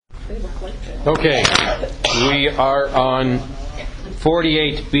Okay, we are on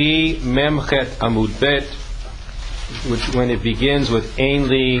 48b, Memchet Amud Bet, which when it begins with Ein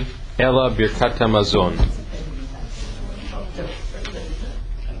li ela birkat hamazon.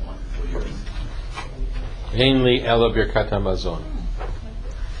 Ein li ela birkat hamazon.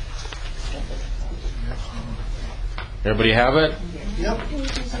 Everybody have it? Yep.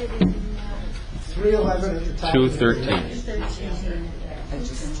 3:11 at the top. 2:13.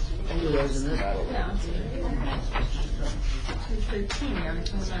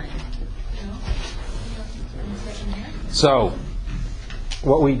 So,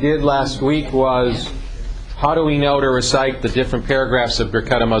 what we did last week was, how do we know to recite the different paragraphs of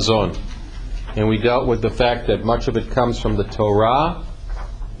Birkat Hamazon? And we dealt with the fact that much of it comes from the Torah,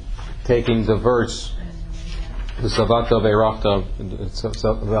 taking the verse, V'savato ve'rachta,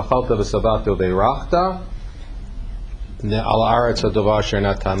 v'achalta v'savato ve'rachta, al haaretz hadavar asher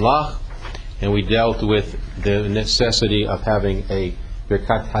natan lach, and we dealt with the necessity of having a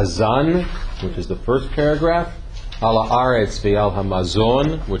Birkat Hazan, which is the first paragraph, al haaretz ve'al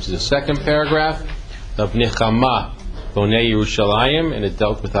hamazon, which is the second paragraph, of Nechama Bonei Yerushalayim, and it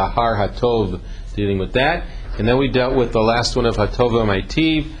dealt with Ahar Hatov, dealing with that. And then we dealt with the last one of Hatov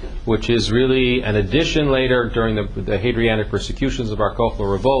Maitiv, which is really an addition later during the Hadrianic persecutions of Bar Kokhba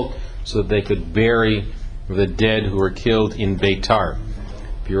revolt, so that they could bury the dead who were killed in Beitar,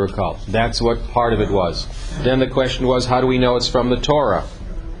 if you recall. That's what part of it was. Then the question was, how do we know it's from the Torah?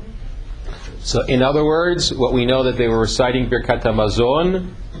 So in other words, what we know that they were reciting Birkat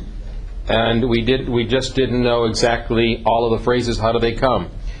Hamazon, and we just didn't know exactly all of the phrases. How do they come?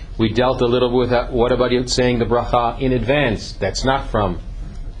 We dealt a little with that. What about you saying the bracha in advance? That's not from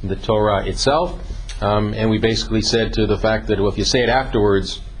the Torah itself. And we basically said to the fact that, well, if you say it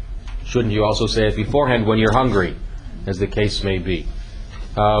afterwards, shouldn't you also say it beforehand when you're hungry, as the case may be?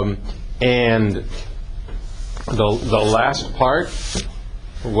 And the last part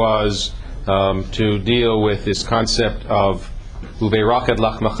was to deal with this concept of Uveirachet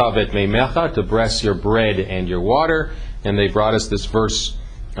lachmacha v'meimecha, to bless your bread and your water, and they brought us this verse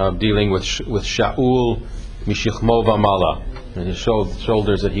dealing with Shaul mishichmo v'mala, and his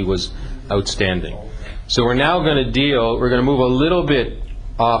shoulders, that he was outstanding. So we're now going to move a little bit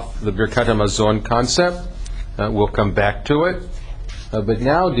off the Birkat Hamazon concept. We'll come back to it, but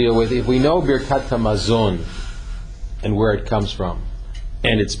now deal with, if we know Birkat Hamazon and where it comes from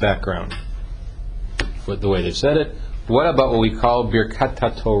and its background, with the way they said it. What about what we call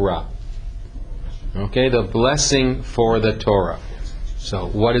Birkat Torah? Okay, the blessing for the Torah. So,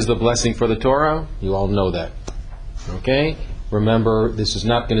 what is the blessing for the Torah? You all know that. Okay? Remember, this is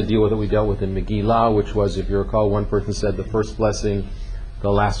not going to deal with what we dealt with in Megillah, which was, if you recall, one person said the first blessing,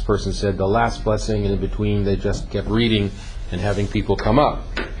 the last person said the last blessing, and in between they just kept reading and having people come up.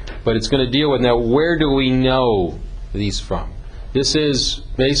 But it's going to deal with now, where do we know these from? This is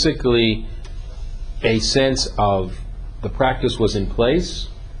basically a sense of the practice was in place.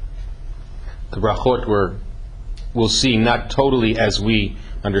 The Berachot we'll see, not totally as we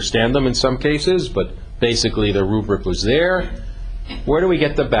understand them in some cases, but basically the rubric was there. Where do we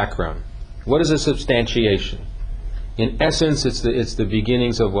get the background? What is the substantiation? In essence, it's the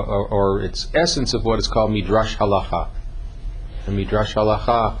beginnings of, or it's essence of what is called Midrash Halacha. And Midrash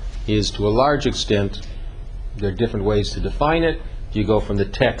Halacha is, to a large extent, there are different ways to define it. Do you go from the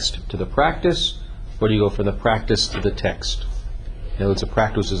text to the practice? Or do you go from the practice to the text? In other words, the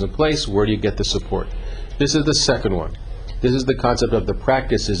practice is in place. Where do you get the support? This is the second one. This is the concept of the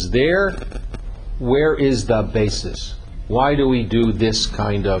practice is there. Where is the basis? Why do we do this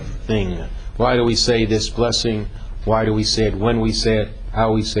kind of thing? Why do we say this blessing? Why do we say it when we say it,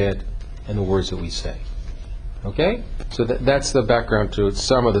 how we say it, and the words that we say? Okay? So that's the background to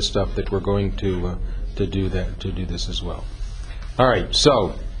some of the stuff that we're going to do this as well. All right,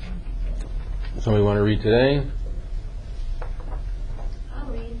 so somebody want to read today? I'll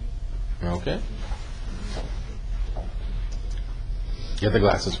read. Okay. Get the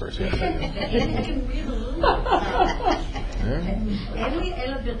glasses first. Yeah. I can read a little bit.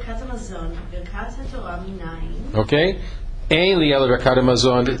 Okay. Ein li ela Birkat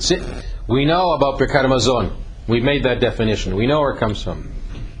Hamazon. We know about Birkat Hamazon. We've made that definition. We know where it comes from.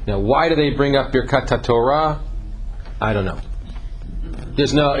 Now, why do they bring up Birkat Torah? I don't know.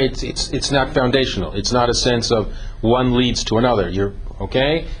 There's no. It's not foundational. It's not a sense of one leads to another. You're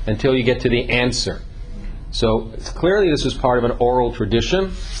okay until you get to the answer. So clearly, this is part of an oral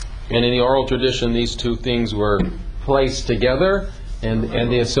tradition, and in the oral tradition, these two things were placed together, and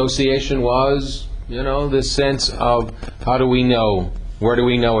the association was, this sense of how do we know, where do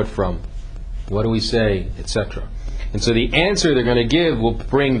we know it from, what do we say, etc. And so the answer they're going to give will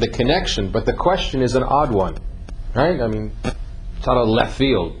bring the connection, but the question is an odd one, right? I mean, it's out of left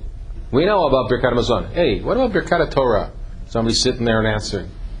field. We know about Birkat Hamazon. Hey, what about Birkat Torah? Somebody sitting there and answering.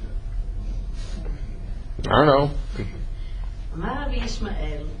 I don't know. אמר רבי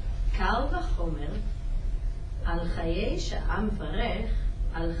ישמעאל, קל וחומר, על חיי שעה מברך,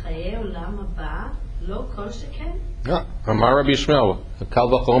 על חיי עולם הבא, לא כל שכן? Yeah. Amar Rabbi Yishmael, Kal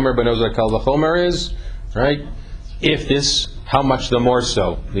Vachomer, but knows what Kal Vachomer is, right? If this, how much the more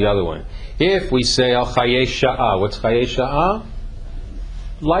so? The other one. If we say Al Chaye Sha'ah, what's Chaye Sha'ah?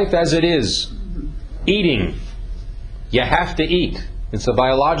 Life as it is. Eating. You have to eat. It's a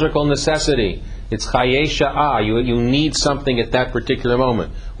biological necessity. It's Chaye Sha'ah. You need something at that particular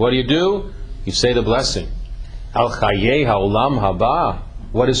moment. What do? You say the blessing. Al Chaye Ha'olam Haba.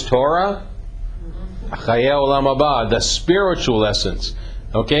 What is Torah? Chaye Ha'olam Haba, the spiritual essence.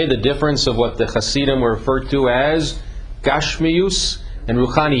 Okay, the difference of what the Hasidim refer to as Gashmiyus and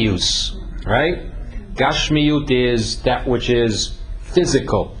Ruchaniyus. Right? Gashmiyut is that which is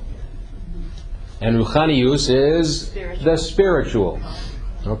physical. And Ruchaniyus is the spiritual.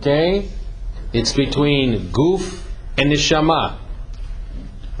 Okay? It's between Guf and Neshama.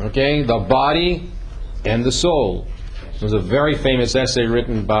 Okay? The body and the soul. There's a very famous essay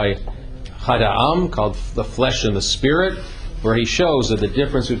written by Hada'am called The Flesh and the Spirit, where he shows that the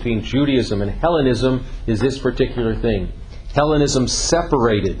difference between Judaism and Hellenism is this particular thing. Hellenism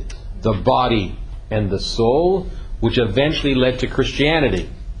separated the body and the soul, which eventually led to Christianity.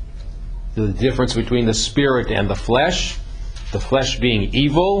 The difference between the spirit and the flesh being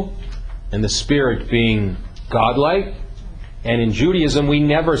evil, and the spirit being godlike. And in Judaism, we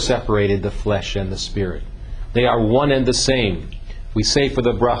never separated the flesh and the spirit. They are one and the same. We say for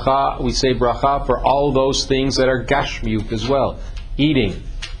the bracha, we say bracha for all those things that are gashmiyut as well. Eating.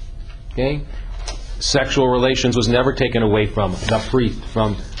 Okay? Sexual relations was never taken away from the priest,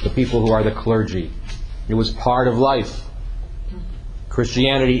 from the people who are the clergy. It was part of life.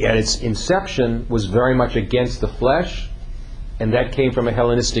 Christianity at its inception was very much against the flesh, and that came from a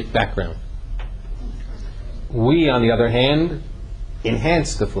Hellenistic background. We, on the other hand,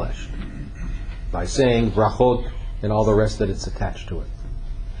 enhance the flesh by saying brachot and all the rest that it's attached to it.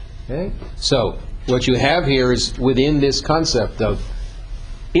 Okay? So, what you have here is within this concept of,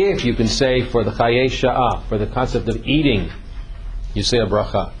 if you can say for the Chaye Sha'ah, for the concept of eating, you say a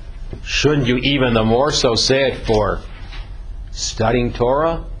bracha. Shouldn't you even the more so say it for studying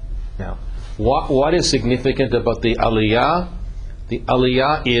Torah? Now, what is significant about the Aliyah? The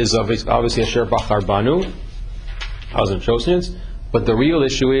Aliyah is obviously Asher Bachar Banu, Hazan Chosnins, but the real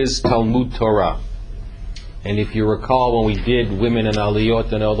issue is Talmud Torah. And if you recall when we did women and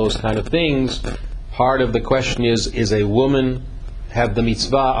Aliyot and all those kind of things, part of the question is a woman have the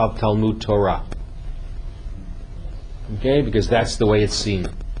mitzvah of Talmud Torah? Okay, because that's the way it's seen.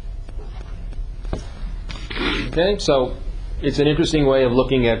 Okay, so it's an interesting way of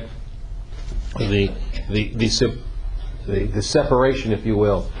looking at the separation, if you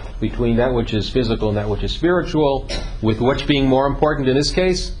will, between that which is physical and that which is spiritual, with what's being more important in this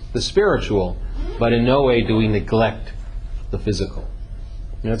case, the spiritual, but in no way do we neglect the physical.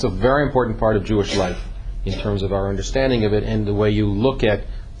 And that's a very important part of Jewish life in terms of our understanding of it and the way you look at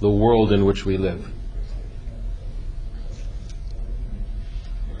the world in which we live.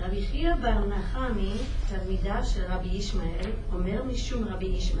 רבי חייא בר נחמי, תלמידיו של רבי ישמעאל, אומר משום רבי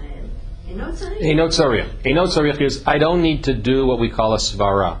ישמעאל, אינו צריך. Einot tzarich is, I don't need to do what we call a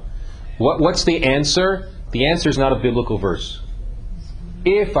svara. What's the answer? The answer is not a biblical verse.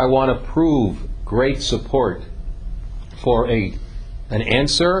 If I want to prove great support for an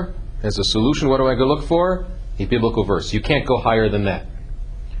answer as a solution, what do I go look for? A biblical verse. You can't go higher than that.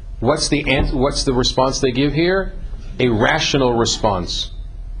 What's the response they give here? A rational response.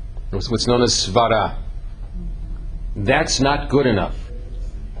 What's known as svara. That's not good enough.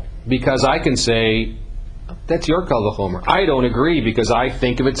 Because I can say, that's your kal v'chomer. I don't agree because I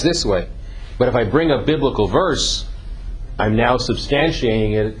think of it this way. But if I bring a biblical verse, I'm now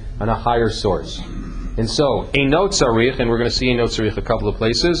substantiating it on a higher source. And so, einot tzarich, and we're going to see einot tzarich a couple of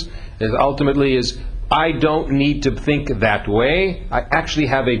places, is ultimately is, I don't need to think that way. I actually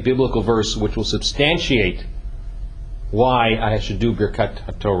have a biblical verse which will substantiate why I should do Birkat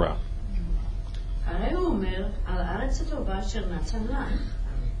HaTorah. הרי הוא אומר על הארץ הטובה אשר נתן לך,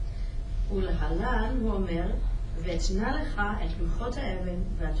 ולהלן הוא אומר, ואתנה לך את לוחות האבן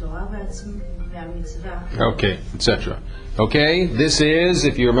והתורה והמצווה. Okay, etc. Okay, this is,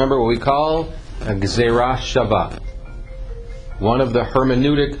 if you remember, what we call a Gzeirah Shavah. One of the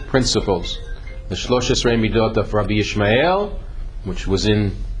hermeneutic principles. The Shlosh Esrei Midot of Rabbi Yishmael, which was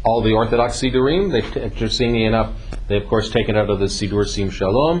in all the Orthodox Sidurim. Interestingly enough, they of course taken out of the Sidur Sim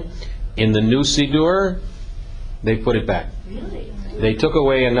Shalom. In the new Sidur, they put it back. Really? They took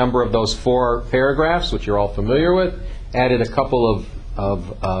away a number of those 4 paragraphs, which you're all familiar with, added a couple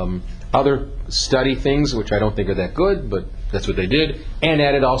of other study things, which I don't think are that good, but that's what they did, and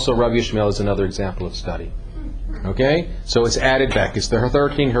added also Rav Yishmael as another example of study. Okay? So it's added back. It's the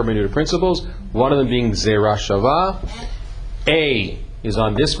 13 hermeneutic principles, one of them being Zerah Shavah. A is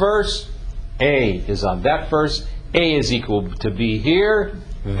on this verse, A is on that verse, A is equal to B here,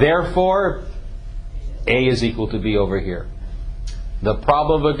 therefore A is equal to B over here. The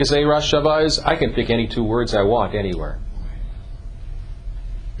problem with Zerah Shavah is I can pick any 2 words I want anywhere.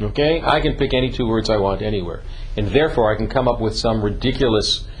 Okay? I can pick any 2 words I want anywhere. And therefore I can come up with some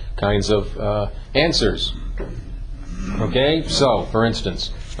ridiculous kinds of answers. Okay? So, for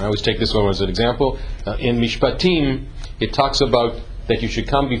instance, I always take this one as an example. In Mishpatim, it talks about that you should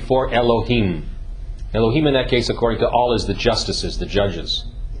come before Elohim. Elohim in that case, according to all, is the justices, the judges.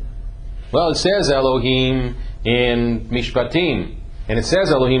 Well, it says Elohim in Mishpatim. And it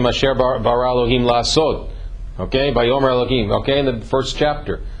says Elohim Asher bara Elohim la'asod. Okay? Bayomer Elohim. Okay? In the first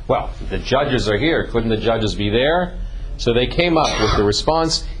chapter. Well, the judges are here. Couldn't the judges be there? So they came up with the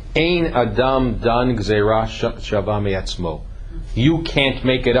response, Ein Adam Dan Gzeira Shava Me'atzmo. You can't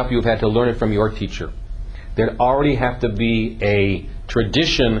make it up. You've had to learn it from your teacher. There'd already have to be a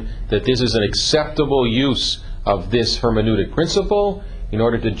tradition that this is an acceptable use of this hermeneutic principle in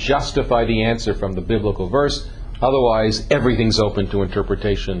order to justify the answer from the biblical verse. Otherwise, everything's open to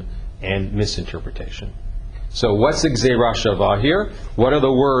interpretation and misinterpretation. So what's the Gzeira Shavah here? What are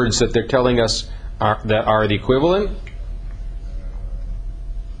the words that they're telling us that are the equivalent?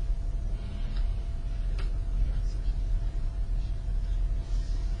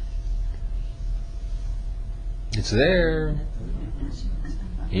 It's there.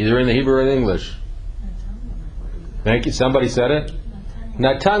 Either in the Hebrew or the English. Thank you. Somebody said it?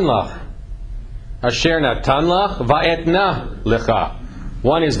 Natan lach. Asher natan lach va'etna lecha.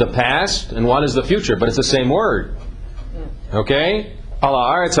 One is the past and one is the future, but it's the same word. Okay?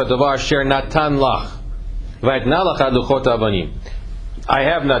 Ala haaretz hatova asher natan lach va'etna lecha luchot avanim. I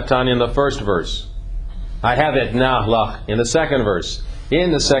have natan in the first verse. I have etna lach in the second verse.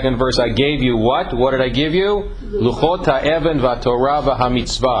 In the second verse, I gave you what? What did I give you? Luchot ha'even v'torah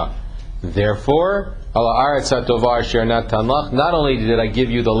v'hamitzvah. Therefore, ala haaretz hatova asher natan lach. Not only did I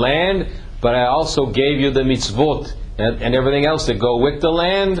give you the land, but I also gave you the mitzvot and everything else that go with the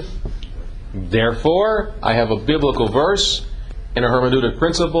land. Therefore, I have a biblical verse and a hermeneutic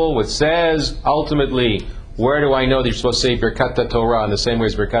principle which says, ultimately, where do I know that you're supposed to say Birkat Torah in the same way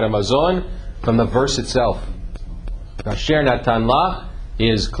as Birkat Hamazon? From the verse itself. Asher Natan Lach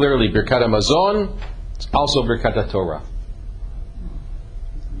is clearly Birkat Hamazon. It's also Birkat Torah.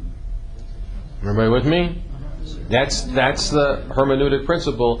 Everybody with me? That's the hermeneutic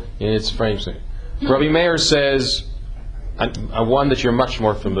principle in its frame. Rabbi Meir says, one that you're much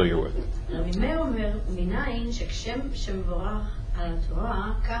more familiar with. רבי מאיר אומר, מניין שכשם שמבורך על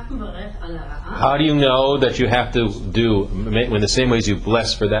התורה, כך מברך על הרעה. How do you know that you have to do, in the same way as you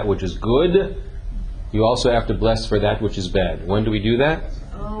bless for that which is good, you also have to bless for that which is bad? When do we do that?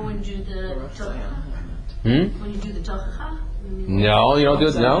 Oh, when you do the tochacha? When you do the tochacha? No, you don't do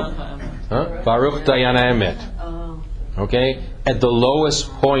it, no? Huh? Baruch Dayan Emet. Oh. Okay? At the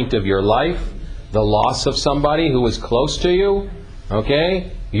lowest point of your life, the loss of somebody who is close to you,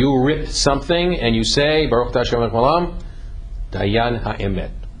 okay? You rip something and you say, Baruch Tashem Malam, Dayan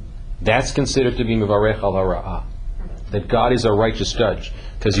Ha'emet. That's considered to be Mivarech al Hara'ah. That God is a righteous judge.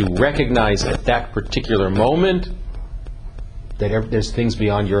 Because you recognize at that particular moment that there's things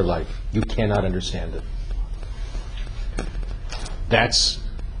beyond your life. You cannot understand it. That's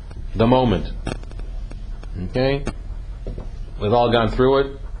the moment. Okay? We've all gone through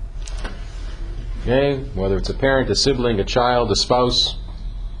it. Okay? Whether it's a parent, a sibling, a child, a spouse,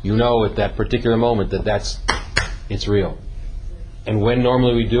 you know at that particular moment that it's real. And when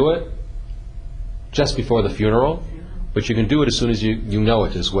normally we do it? Just before the funeral. But you can do it as soon as you know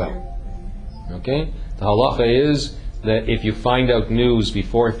it as well. Okay? The halacha is that if you find out news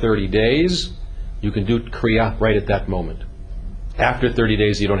before 30 days, you can do kriya right at that moment. After 30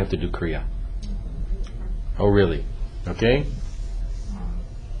 days, you don't have to do kriya. Oh, really? Okay?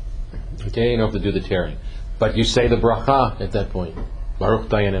 Okay, you don't have to do the tearing. But you say the bracha at that point. Baruch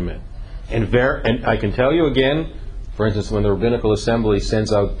Dayan Emet. And I can tell you again, for instance, when the Rabbinical Assembly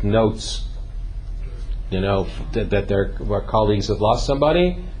sends out notes, that their colleagues have lost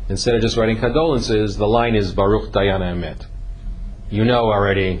somebody, instead of just writing condolences, the line is Baruch Dayan Emet. You know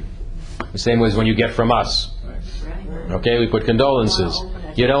already. The same way as when you get from us. Okay, we put condolences.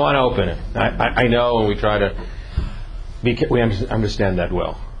 You don't want to open it. I know, and we try to. We understand that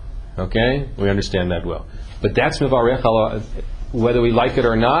well. Okay? We understand that well. But that's Mevarech, whether we like it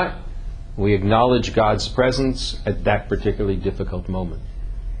or not, we acknowledge God's presence at that particularly difficult moment.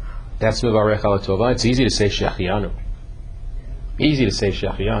 That's Mevarech ala Tova. It's easy to say Shechianu. Easy to say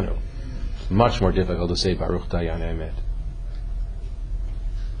Shechianu. Much more difficult to say Baruch Dayan Emet.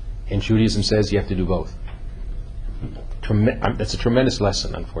 And Judaism says you have to do both. That's a tremendous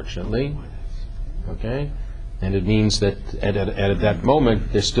lesson, unfortunately. Okay? And it means that at that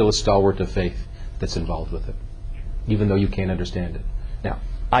moment, there's still a stalwart of faith that's involved with it, even though you can't understand it. Now,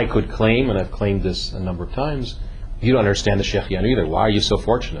 I could claim, and I've claimed this a number of times, you don't understand the Shechianu either. Why are you so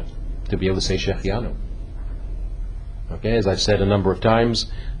fortunate to be able to say Shechianu? Okay, as I've said a number of times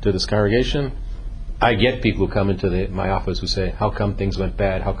to this congregation, I get people who come into my office who say, how come things went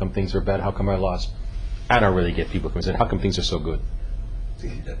bad? How come things are bad? How come I lost? I don't really get people who say, how come things are so good?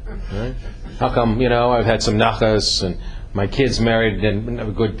 Right? How come, I've had some nachas, and my kids married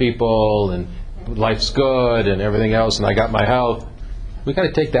and good people, and life's good, and everything else, and I got my health. We've got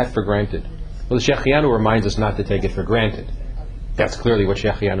to take that for granted. Well, the Shechianu reminds us not to take it for granted. That's clearly what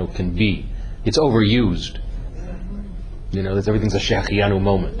Shechianu can be. It's overused. Everything's a Shechianu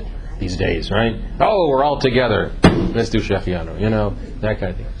moment these days, right? Oh, we're all together. Let's do Shechianu. That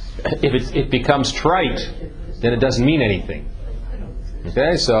kind of thing. If it becomes trite, then it doesn't mean anything.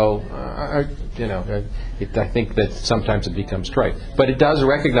 Okay, so I think that sometimes it becomes trite, but it does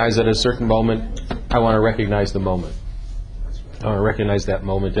recognize that at a certain moment, I want to recognize the moment. I want to recognize that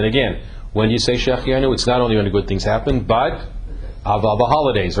moment. And again, when you say Shechianu, it's not only when the good things happen, but Aval the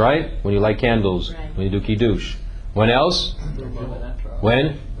holidays, right? When you light candles, when you do Kiddush. When else?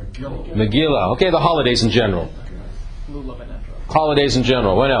 When? Megillah. Okay, the holidays in general. Holidays in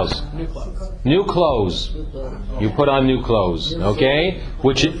general. What else? New clothes. You put on new clothes. Okay?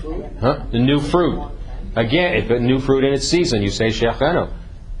 The new fruit. Again, if new fruit in its season, you say Shechianu.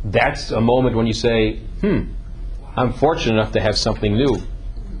 That's a moment when you say, I'm fortunate enough to have something new.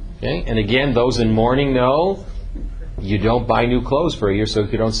 Okay? And again, those in mourning know you don't buy new clothes for a year, so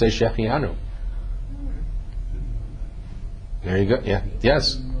you don't say Shechianu. There you go. Yeah.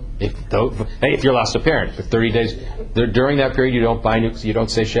 Yes. If you're lost a parent for 30 days, during that period you don't buy new. You don't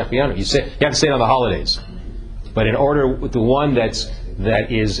say Shechianu. You have to say it on the holidays. But in order with the one that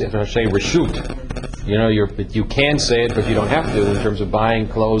is, if I say reshut, you can say it, but you don't have to in terms of buying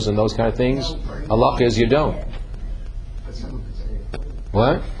clothes and those kind of things. Halacha is you don't.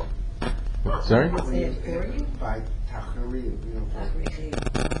 What? Sorry?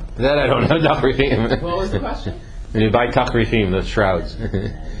 That I don't know. What was the question? When you buy tachrifim, the shrouds.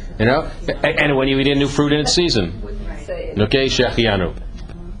 And when you eat a new fruit in its season. Okay, Shechianu.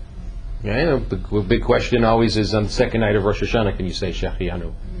 Okay, the big question always is on the second night of Rosh Hashanah, can you say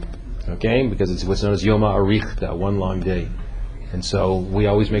Shechianu? Okay, because it's what's known as Yom HaArich, one long day. And so we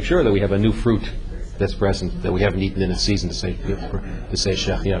always make sure that we have a new fruit that's present, that we haven't eaten in its season to say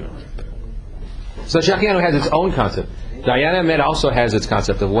Shechianu. So Shechianu has its own concept. Dayan Emet also has its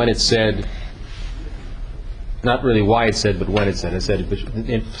concept of when it's said. Not really why it's said, but when it's said. It said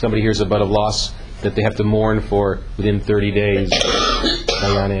if somebody hears about a loss that they have to mourn for within 30 days,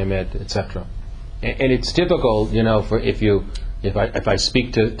 Dayan Emet, etc. And it's typical, for if I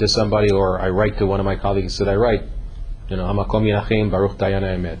speak to somebody or I write to one of my colleagues that I write, Hamakom Yinachim Baruch Dayan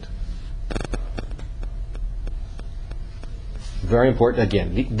Emet. Very important.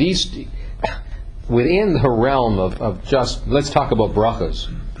 Again, these within the realm of just let's talk about brachas,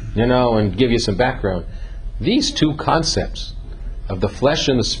 and give you some background. These two concepts of the flesh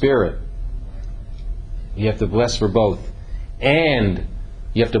and the spirit, you have to bless for both, and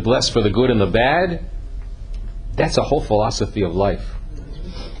you have to bless for the good and the bad. That's a whole philosophy of life.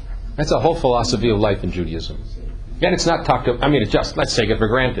 That's a whole philosophy of life in Judaism. And it's not talked about, it's just, let's take it for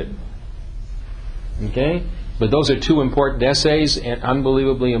granted. Okay? But those are two important essays and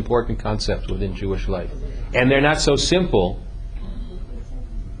unbelievably important concepts within Jewish life. And they're not so simple,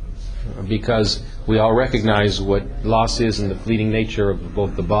 because we all recognize what loss is and the fleeting nature of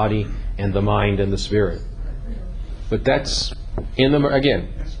both the body and the mind and the spirit. But that's in them again.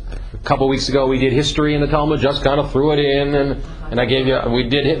 A couple weeks ago we did history in the Talmud, just kind of threw it in, and I gave you. We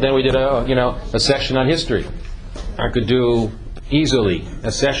did a session on history. I could do easily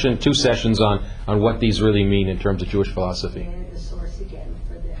a session, 2 sessions on what these really mean in terms of Jewish philosophy. And the source again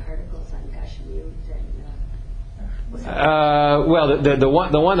for the articles on Gashmiut and. Well,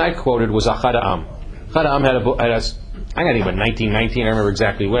 the one I quoted was Achad Ha'am. Achad Ha'am had I think about 1919, I remember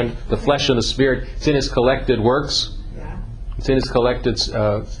exactly when, The Flesh and the Spirit. It's in his collected works. It's in his collected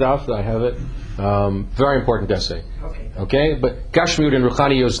stuff. I have it. Very important essay. Okay, but Gashmiut and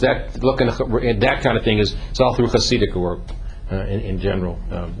Ruchaniyos, that looking at that kind of thing is it's all through Hasidic work in general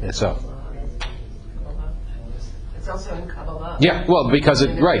itself. It's also in Kabbalah. Yeah, well, because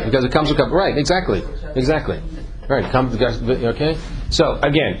it comes with Kabbalah. Right, exactly. Right, okay. So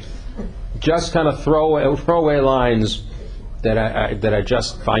again, just kind of throwaway lines that I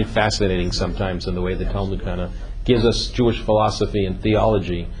just find fascinating sometimes in the way the Talmud kind of gives us Jewish philosophy and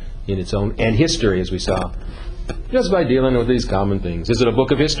theology in its own, and history, as we saw, just by dealing with these common things. Is it a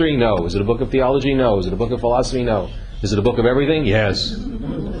book of history? No. Is it a book of theology? No. Is it a book of philosophy? No. Is it a book of everything? Yes.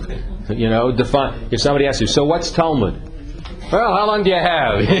 Define. If somebody asks you, so what's Talmud? Well, how long do you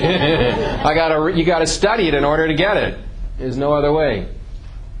have? You got to study it in order to get it. There's no other way.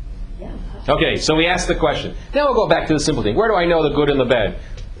 Okay, so we asked the question. Now we'll go back to the simple thing. Where do I know the good and the bad?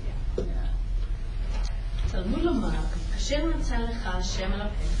 תלמוד לומר, אשר נתן לך השם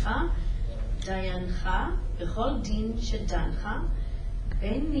אלוהיך, דיינך בכל דין שדנך,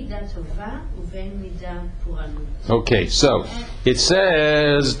 בין מידה טובה ובין מידה פורענות. Okay, so it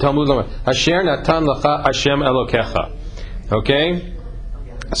says, Talmud Lomar, Asher natan lecha Hashem Elokecha. Okay,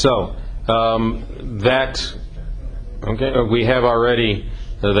 so we have already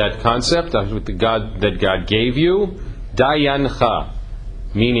that concept with the God that God gave you, Dayancha,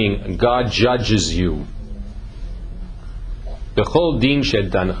 meaning God judges you. Bechol din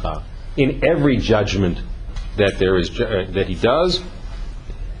shedancha, in every judgment that there is that He does.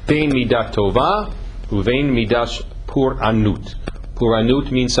 Vein midat tova, uvein midat puranut.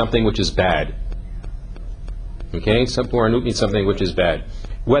 Puranut means something which is bad. Okay, puranut means something which is bad,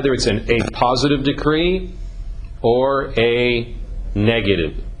 whether it's a positive decree or a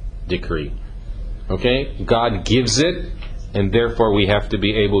negative decree. Okay, God gives it, and therefore we have to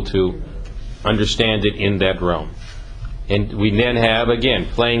be able to understand it in that realm. And we then have, again,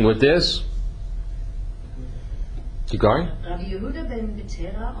 playing with this. Keep going. Eino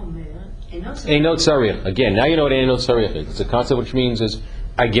tzarich. Again, now you know what eino tzarich is. It's a concept which means is,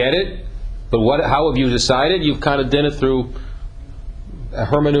 I get it, but how have you decided? You've kind of done it through a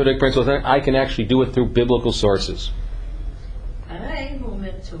hermeneutic principle. I can actually do it through biblical sources. הרי הוא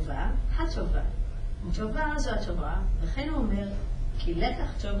אומר טובה, הטובה. טובה זו הטובה, וכן הוא אומר, כי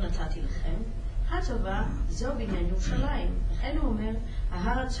לקח טוב נתתי לכם, הטובה זו בניין ירושלים. וכן הוא אומר,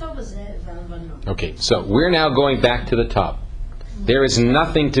 ההר הטוב הזה והלבנון. Okay, so we're now going back to the top. There is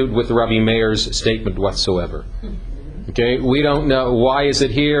nothing with Rabbi Meir's statement whatsoever. Okay, we don't know, why is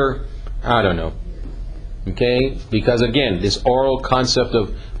it here? I don't know. Okay, because again, this oral concept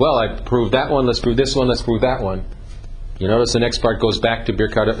of, well, I proved that one, let's prove this one, let's prove that one. You notice the next part goes back to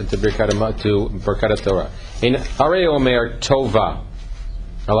Birkat Torah. In Arei Omer Tova,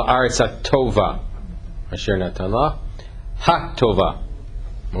 Ala Aretz Tova, Asher Natan La, Ha Tova.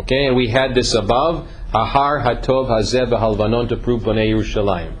 Okay, and we had this above, Ahar Hatov Hazeh B'Halvanon, to prove Bnei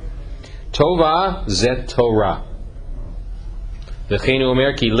Yerushalayim. Tova Zet Torah. V'chein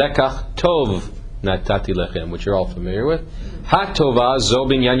Omer Ki Lekach Tov Natati Lechem, which you're all familiar with. Ha Tova Zo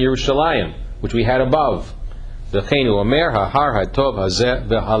Binyan Yerushalayim, which we had above. Therefore,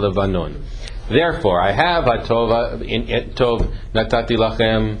 I have Hatova in Tov Natati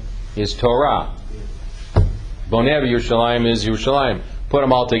Lachem is Torah. Boner Yerushalayim is Yerushalayim. Put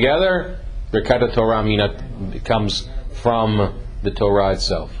them all together, Birkat Torah comes from the Torah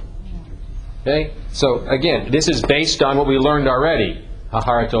itself. Okay? So again, this is based on what we learned already.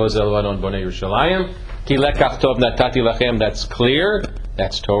 Hahar Tov Zelvanon Boner Yerushalayim. Ki Lekach Tov Natati Lachem, that's clear.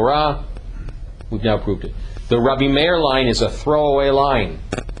 That's Torah. We've now proved it. The Rabbi Meir line is a throwaway line.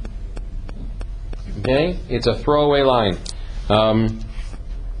 Okay? It's a throwaway line.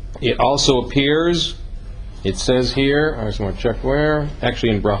 It also appears, it says here, I just want to check where, actually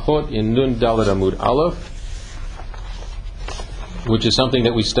in Berachot, in Nun Daled Amud Aleph, which is something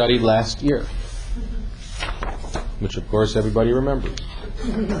that we studied last year, which of course everybody remembers.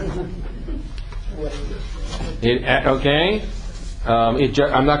 Okay?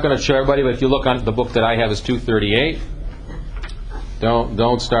 I'm not going to show everybody, but if you look on the book that I have is 238.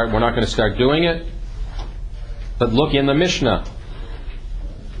 Don't start. We're not going to start doing it. But look in the Mishnah,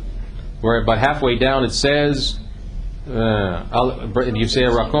 where about halfway down it says, you say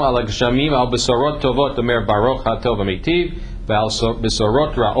Rakom al Gshamim al Besorot Tovot Omer Baruch HaTov HaMeitiv, Val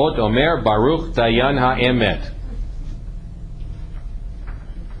Besorot Raot Omer Baruch Dayan HaEmet.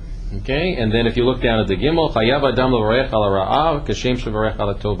 Okay, and then if you look down at the Gimel, Chayav Adam L'Varech Al Ra'ah Kashem Shevarech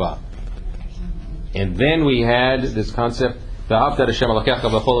Al Tova. And then we had this concept, V'Havta Hashem Elokecha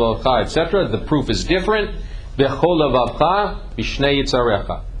B'Chol Levavcha, etc. The proof is different. B'Chol Levavcha B'Shnei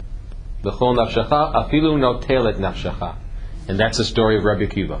Yitzarecha. B'Chol Nafshecha Afilu Notelet Nafshecha. And that's the story of Rabbi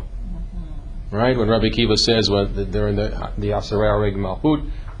Akiva. Right? When Rabbi Akiva says during the Asarei Areg Malchut,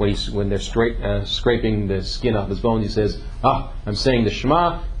 when they're scraping the skin off his bones, he says, I'm saying the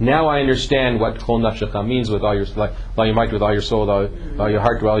Shema, now I understand what Kol Nafshecha means with all your might, with all your soul, with all your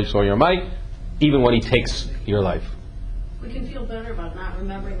heart, with all your soul, your might, even when he takes your life. We can feel better about not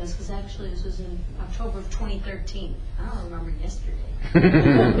remembering this because actually this was in October of 2013. I don't remember yesterday.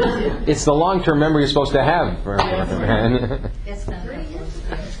 It's the long-term memory you're supposed to have. It's not 3 years.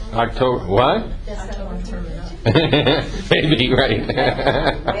 October, what? That's not long-term enough. Maybe, right.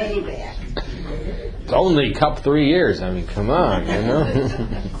 Way back. It's only cup 3 years. I mean, come on, you know.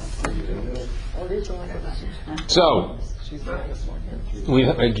 So,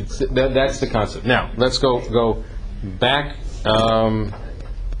 that's the concept. Now, let's go back.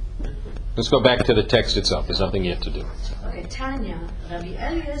 Let's go back to the text itself. There's nothing yet to do. Okay, Tanya, Rabbi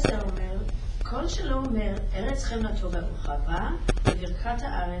Eliezer אומר, כל שלא אומר ארץ חמנתו ורחבה, בברכת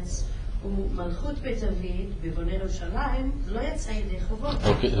הארץ ומלכות בית דוד בבונה ירושלים, לא יצא ידי חובות.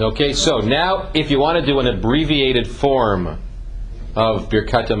 Okay, so now if you want to do an abbreviated form of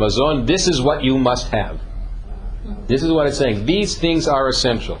Birkat HaMazon, this is what you must have. This is what it's saying. These things are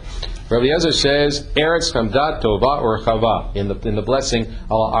essential. Rabbi Eliezer says, Eretz Chamdat Tova or Chava in the blessing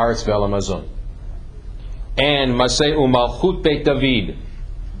Al Aretz Ve'al Hamazon. And Masei Umalchut Beit David.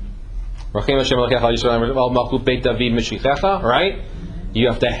 Rachim Hashem Elokecha Al Yisrael Malchut Beit David Meshichecha, right? You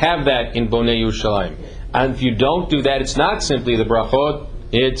have to have that in Bonei Yerushalayim. And if you don't do that, it's not simply the brachot,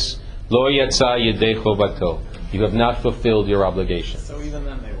 it's Lo Yatsa Yedei Chovato. You have not fulfilled your obligation. So even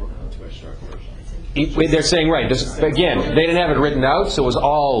then they were going to a short version. They're saying, right, again, they didn't have it written out, so it was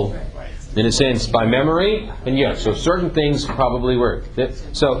all, in a sense, by memory. And yes, so certain things probably were.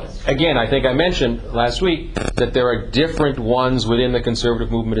 So, again, I think I mentioned last week that there are different ones within the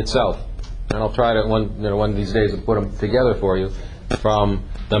conservative movement itself. And I'll try to, one of these days, to put them together for you. From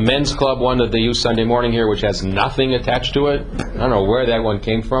the men's club one that they use Sunday morning here, which has nothing attached to it. I don't know where that one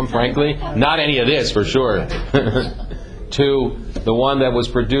came from, frankly. Not any of this, for sure. To the one that was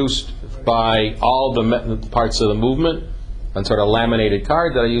produced by all the parts of the movement on sort of laminated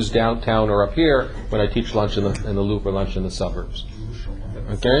card that I use downtown or up here when I teach lunch in the loop or lunch in the suburbs.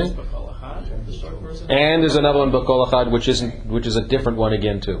 Okay? And there's another one, B'Kol Achad, which is a different one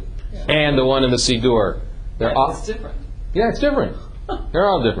again too. And the one in the Siddur. It's different. Yeah, it's different. They're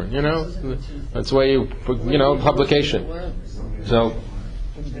all different, you know. That's the way publication. So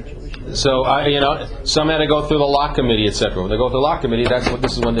some had to go through the law committee, etc. When they go through the law committee,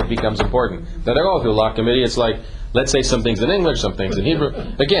 this is when it becomes important. That they go through the law committee, it's like, let's say some things in English, some things in Hebrew.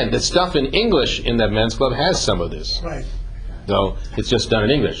 Again, the stuff in English in that men's club has some of this. Right. So it's just done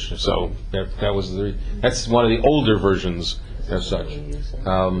in English. So that's one of the older versions as such.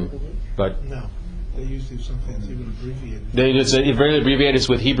 But No, they usually sometimes even abbreviate. it's very abbreviated. It's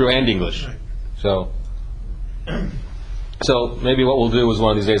with Hebrew and English. Right. So maybe what we'll do is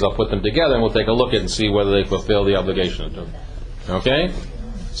one of these days I'll put them together and we'll take a look at it and see whether they fulfill the obligation. Okay?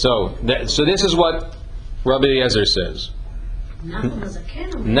 So this is what Rabbi Eliezer says.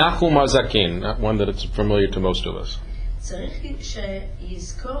 Nachum Hazaken, not one that it's familiar to most of us.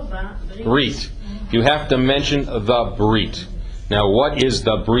 Brit. You have to mention the Brit. Now what is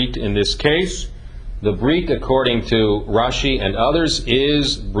the Brit in this case? The Brit, according to Rashi and others,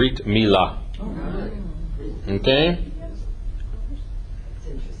 is Brit Milah. Okay?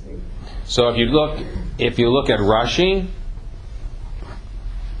 So if you look at Rashi,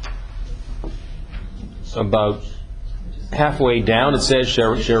 about halfway down it says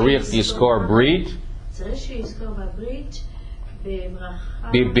Sharif Yizkor Brit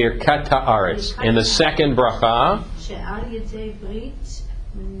Bibirkat Haaretz. In the second bracha,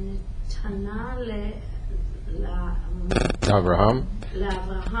 Avraham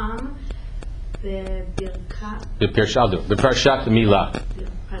B'Parshat Milah.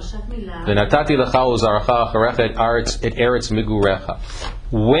 V'natati lecha u'zaracha acharecha et eretz migurecha.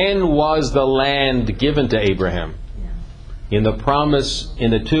 When was the land given to Abraham? In the promise,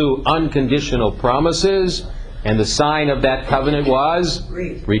 in the two unconditional promises, and the sign of that covenant was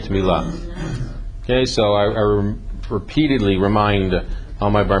Brit Milah. Okay, so I repeatedly remind all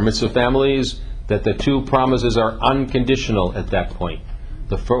my bar mitzvah families that the two promises are unconditional at that point.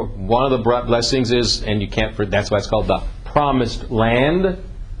 One of the blessings is, and you can't, that's why it's called the promised land,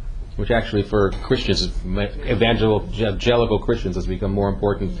 which actually for Christians, evangelical Christians, has become more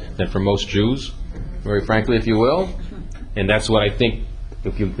important than for most Jews, very frankly, if you will. And that's what I think,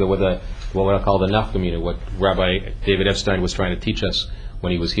 what I call the nafkamina, what Rabbi David Epstein was trying to teach us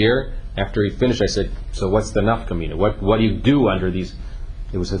when he was here. After he finished, I said, so what's the nafkamina? What do you do under these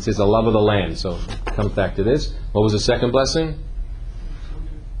It says the love of the land. So it comes back to this. What was the second blessing?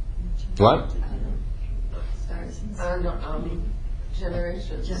 What?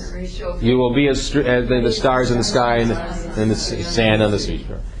 Generations. You will be as the stars in the sky and the sand on the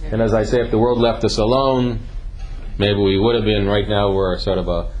seashore. And as I say, if the world left us alone, maybe we would have been. Right now, we're sort of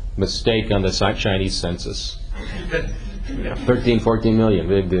a mistake on the Chinese census. 13, 14 million,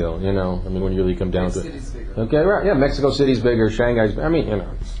 big deal. You know, I mean, when you really come down to it. Okay, right? Yeah, Mexico City's bigger, Shanghai's. I mean, you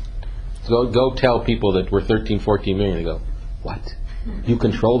know, go tell people that we're 13, 14 million. They go, what? You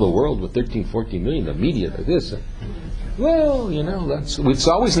control the world with 13, 14 million? The media, like this? Well, you know, it's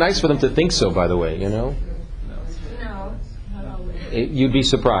always nice for them to think so. By the way, you know. You'd be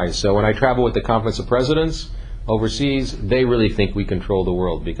surprised. So when I travel with the Conference of Presidents overseas, they really think we control the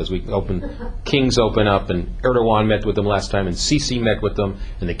world because kings open up, and Erdogan met with them last time, and Sisi met with them,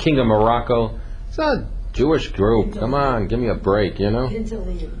 and the King of Morocco. It's a Jewish group. Come on, give me a break, you know?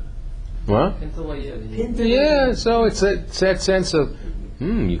 What? Yeah, so it's that sense of,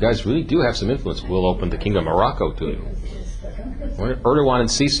 you guys really do have some influence. We'll open the King of Morocco to you. Erdogan and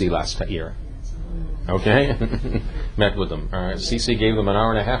Sisi last year. Okay? Met with them. All right. Sisi gave them an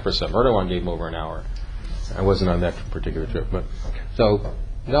hour and a half or something. Erdogan gave them over an hour. I wasn't on that particular trip. But so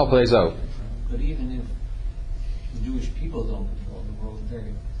it all plays out. But even if the Jewish people don't control the world, their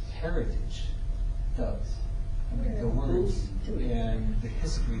heritage does. I mean, the words and the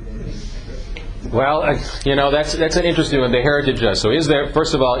history that they... Well, you know, that's an interesting one. The heritage does. So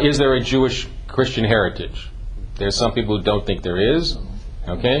first of all, is there a Jewish Christian heritage? There's some people who don't think there is.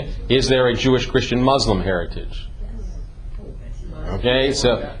 Okay? Is there a Jewish Christian Muslim heritage? Okay?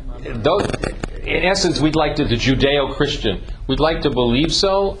 So, in essence, we'd like the Judeo-Christian. We'd like to believe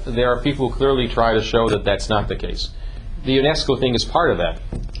so. There are people who clearly try to show that that's not the case. The UNESCO thing is part of that.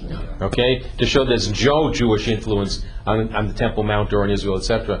 Okay? To show there's no Jewish influence on the Temple Mount or in Israel,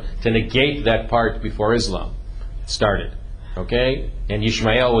 etc. To negate that part before Islam started. Okay? And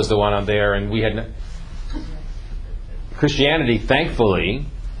Ishmael was the one on there, and we had... Christianity, thankfully,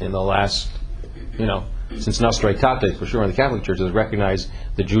 in the last, since Nostra Aetate, for sure in the Catholic Church, has recognized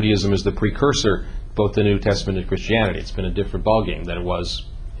that Judaism is the precursor, both the New Testament and Christianity. It's been a different ballgame than it was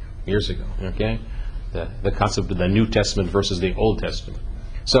years ago. Okay, the concept of the New Testament versus the Old Testament.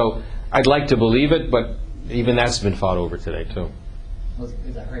 So I'd like to believe it, but even that's been fought over today too. Well,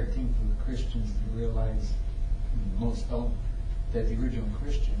 it's a hard thing for the Christians to realize, most don't, that the original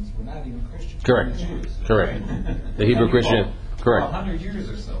Christians were not even Christians. Correct. They were Jews. Correct. The Hebrew Christian. Correct. 100 years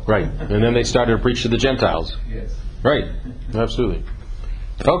or so. Right. And then they started to preach to the Gentiles. Yes. Right. Absolutely.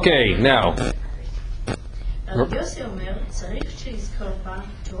 Okay, now.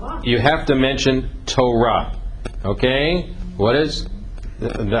 You have to mention Torah. Okay? What is?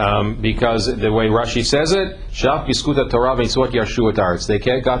 Because the way Rashi says it, Shaf biskuta Torah v'mitzvot yarshu et aretz. They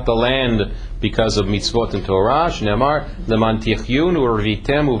got the land because of mitzvot and Torah. Shneimar leman tichyun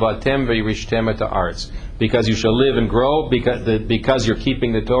u'revitem uvatem v'yirishtem et haaretz. Because you shall live and grow, because you're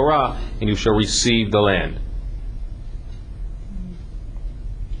keeping the Torah, and you shall receive the land.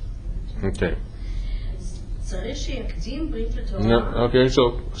 Okay. No, okay,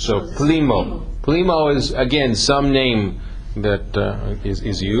 so plimo. Plimo is, again, some name that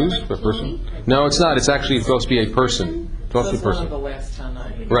is used for a person. No, it's not. It's actually supposed to be a person. It's supposed to be a person. One of the last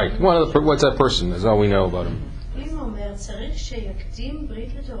 10 Right. What's that person? That's all we know about him.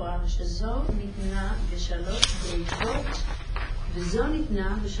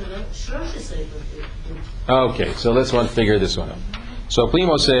 Okay, so let's figure this one out. So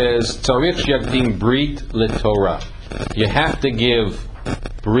Plimo says, Tzarich yakdim brit leTorah. You have to give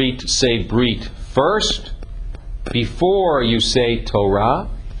say brit first, before you say Torah.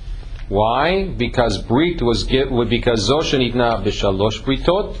 Why? Because brit because Zoshanitna b'shalosh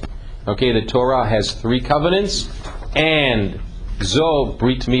britot. Okay, the Torah has 3 covenants, and Zo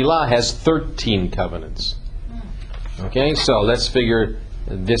Brit Milah has 13 covenants. Okay, so let's figure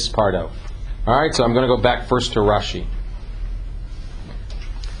this part out. Alright, so I'm going to go back first to Rashi.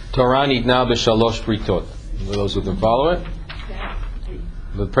 Torah nitna b'shalosh britot. For those who can follow it.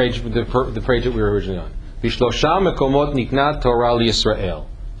 The page that we were originally on. B'shlosha mekomot nitna Torah liYisrael.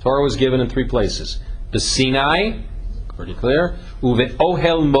 Torah was given in 3 places. B'Sinai, pretty clear. Uve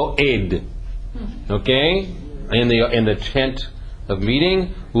ohel moed. Okay, in the tent of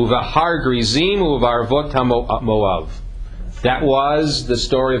meeting. Uve har grizim uve arvot Moav. That was the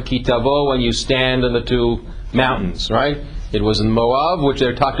story of Kitavo when you stand on the 2 mountains, right? It was in Moab, which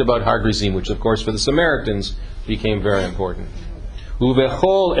they talked about Har Grizim, which of course for the Samaritans became very important.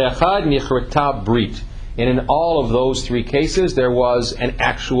 Uvechol echad nichreta brit. And in all of those 3 cases, there was an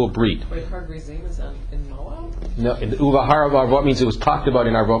actual brit. Wait, Har Grizim is in Moab? No, Uvahar Arvot means it was talked about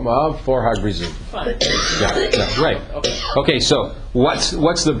in Arvot Ma'av for Hagrizim. Yeah, right. Okay, so what's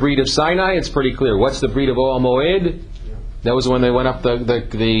the breed of Sinai? It's pretty clear. What's the breed of Oel Moed? That was when they went up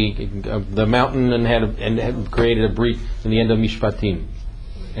the mountain and had created a breed in the end of Mishpatim.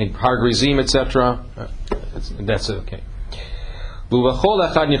 And Hagrizim, etc. That's it, okay. Uvachol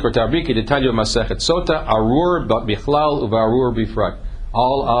Echad Nichorta Briki Detalyo Masechet Sota Arur Bichlal Uvarur Bifrat.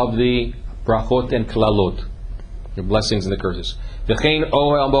 All of the brachot and klalot, the blessings and the curses. V'chein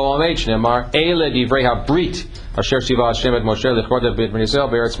Oel Moed Shneimar Eile Divrei HaBrit Asher Tziva Hashem et Moshe Lechorta Beit Bnei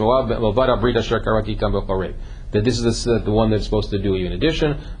Be'eretz Moav Movad HaBrit Asher Karati Tam B'Chorev. That this is the one that's supposed to do in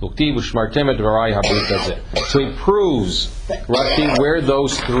addition. Uktiv Ushmartem et Dvarai HaBrit Hazeh. So he proves Rashi where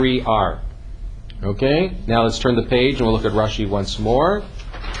those three are. Okay? Now let's turn the page and we'll look at Rashi once more.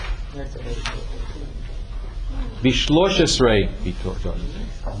 Bishlosh Esrei B'Parshat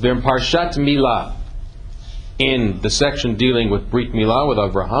Parshat Milah, in the section dealing with Brit Milah with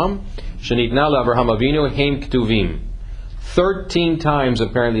Avraham, Shenitna LaAvraham Avinu Heim Ktuvim. 13 times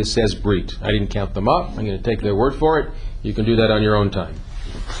apparently it says Brit. I didn't count them up. I'm going to take their word for it. You can do that on your own time.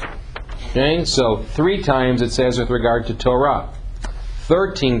 Okay, so 3 times it says with regard to Torah.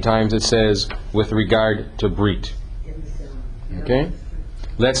 13 times it says with regard to Brit. Okay?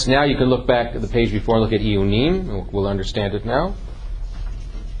 Now you can look back at the page before and look at Iyunim. We'll understand it now.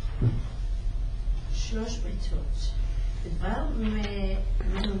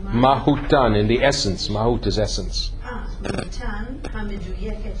 Mahutan, in the essence. Mahut is essence.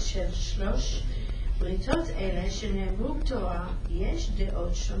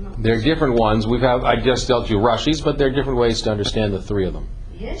 There are different ones. I just dealt you Rashi's, but there are different ways to understand the 3 of them.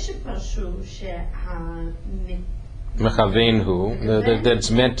 Mechaven that's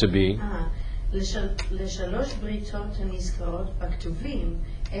meant to be. לשלוש בריתות הנזכרות בכתובים,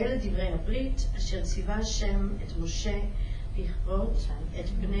 אלה דברי הברית אשר ציווה השם את משה לכרות את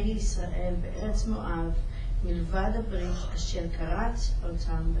בני ישראל בארץ מואב, מלבד הברית אשר כרת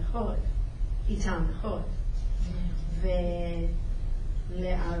איתם בחורף,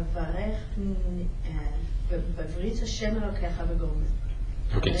 ולעברך בברית השם אלוקיך בגורם.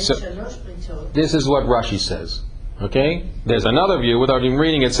 Okay, so this is what Rashi says. Okay? There's another view, without even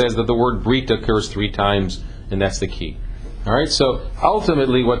reading it, says that the word Brit occurs 3 times, and that's the key. Alright, so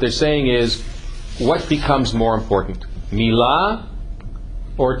ultimately what they're saying is, what becomes more important? Milah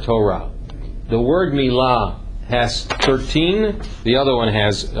or Torah? The word Milah has 13, the other one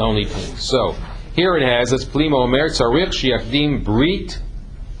has only 2. So, here it has, as Plimo Omer, Tzarich Shiakdim Brit,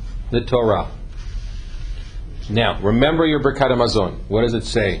 the Torah. Now, remember your Birkat HaMazon. What does it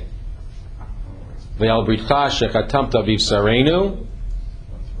say? Ve'al britcha shechatamta v'yivsareinu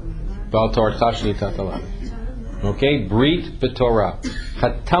v'al toratcha shenitat alanu. Okay, Brit v'Torah.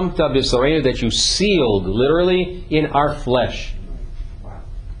 Chatamta v'yivsareinu, that you sealed, literally, in our flesh.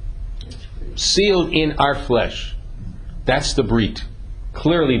 Sealed in our flesh. That's the Brit.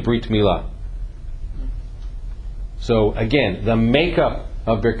 Clearly Brit Milah. So, again, the makeup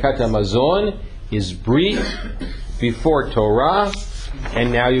of Birkat HaMazon is Brit before Torah,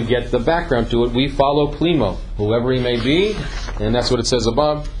 and now you get the background to it. We follow Plimo, whoever he may be, and that's what it says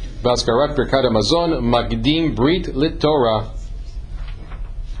above. Baskarat Birkat HaMazon Magdim Brit Lit Torah.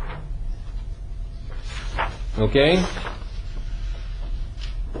 Okay?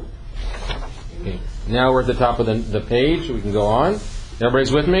 Now we're at the top of the page. We can go on.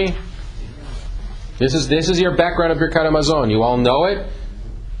 Everybody's with me? This is your background of Birkat HaMazon. You all know it,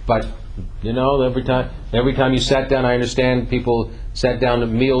 but you know, every time you sat down, I understand people sat down at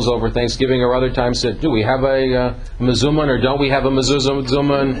meals over Thanksgiving or other times said, do we have a mezuzah or don't we have a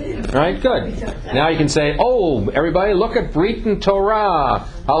mezuzah? Right? Good. Now you can say, oh, everybody, look at Brit and Torah.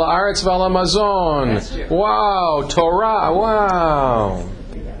 Al Haaretz V'al HaMazon. Wow, Torah, wow.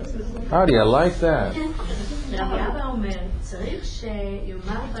 How do you like that?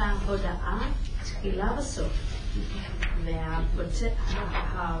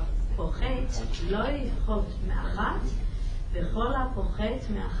 הפוחת לא יפחות מאחת, וכל הפוחת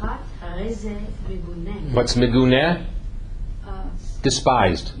מאחת הרי זה מגונה. What's meguna?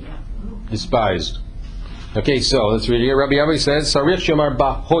 Despised. Despised. Okay, so let's read here. Rabbi Avi says, Sarich Yomar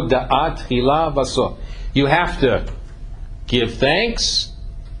Bahoda'at Chila Vaso. You have to give thanks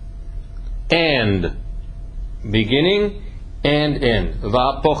and beginning and end.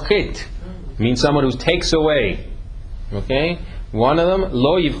 Va'pochet means someone who takes away. Okay? One of them,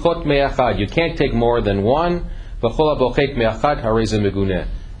 lo yivchot me'achad. You can't take more than one. V'chol ha'pochet me'achad harei ze meguneh.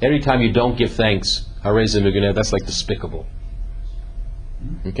 Every time you don't give thanks, harei ze meguneh, that's like despicable.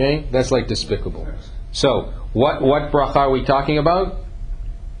 Okay? That's like despicable. So, what bracha are we talking about?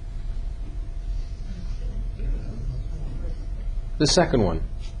 the second one.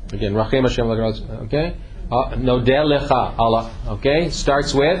 Again, Rachem Hashem, okay? Nodeh Lecha, Allah, okay?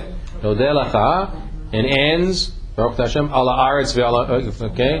 Starts with Nodeh Lecha and ends Baruch Hashem ala aretz ve'ala,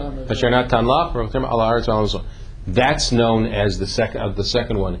 okay? Asher natan lach Baruch Hashem ala aretz ve'ala mazon. That's known as the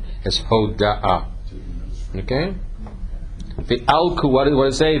second one as Hoda'ah. Okay? Ve'al what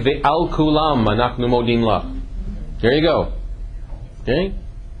does it say? Ve'al kulam anachnu modim lach. There you go. Okay?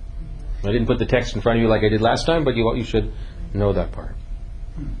 I didn't put the text in front of you like I did last time, but you should know that part.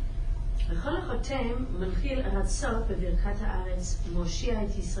 וכל החותם מנחיל ארצות בברכת הארץ, מושיע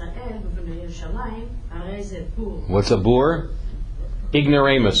את ישראל ובני ירושלים, הרי זה בור. What's a bur?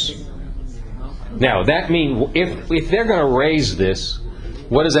 Ignoramus. Now, that means, if they're going to raise this,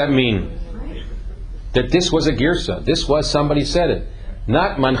 what does that mean? That this was a girsa. This was, somebody said it.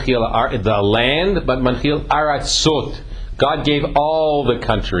 Not manchil the land, but manchil aratzot. God gave all the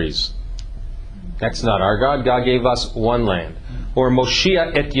countries. That's not our God. God gave us one land. Or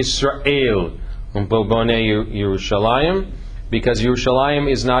Moshia et Yisrael Bonei Yerushalayim, because Yerushalayim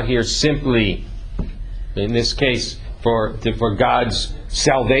is not here simply, in this case, for God's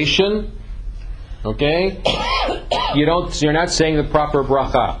salvation. Okay, you're not saying the proper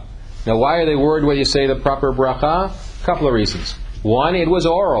bracha. Now, why are they worried when you say the proper bracha? A couple of reasons. One, it was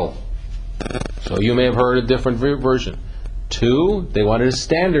oral, so you may have heard a different version. Two, they wanted to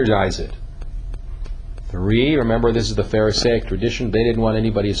standardize it. Three, remember this is the Pharisaic tradition, they didn't want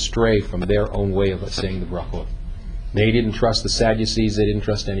anybody astray from their own way of saying the brachot. They didn't trust the Sadducees, they didn't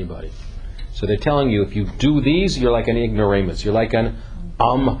trust anybody. So they're telling you, if you do these, you're like an ignoramus, you're like an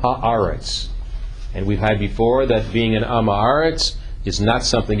am ha'aretz. And we've had before that being an am ha'aretz is not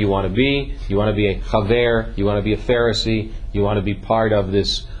something you want to be. You want to be a chaver, you want to be a Pharisee, you want to be part of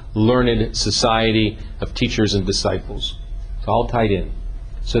this learned society of teachers and disciples. It's all tied in.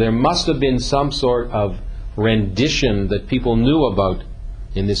 So there must have been some sort of rendition that people knew about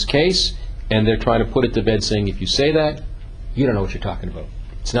in this case, and they're trying to put it to bed saying, if you say that, you don't know what you're talking about.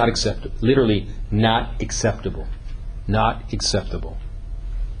 It's not acceptable. Literally, not acceptable. Not acceptable.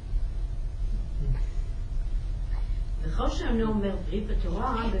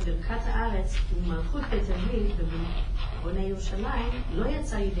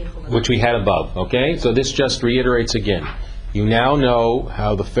 Which we had above, okay? So this just reiterates again. You now know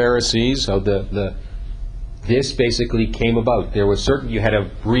how the Pharisees, how this basically came about. There was certain, you had a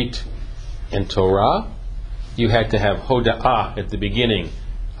Brit and Torah, you had to have Hoda'ah at the beginning,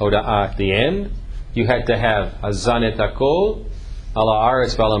 Hoda'ah at the end, you had to have Hazan et Hakol, Ala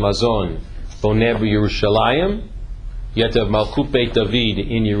Aretz Vala Mazon, Boneh Yerushalayim, you had to have Malchut Beit David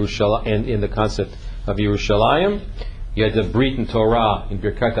in Yerushalayim, in the concept of Yerushalayim, you had to have Brit and Torah in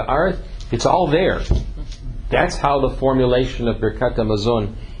Birkat HaAretz. It's all there. That's how the formulation of Birkat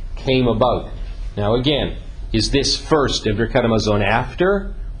HaMazon came about. Now again, is this first and Birkat HaMazon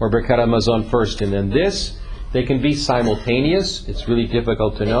after, or Birkat HaMazon first and then this? They can be simultaneous. It's really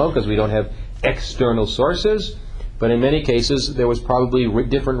difficult to know because we don't have external sources. But in many cases, there was probably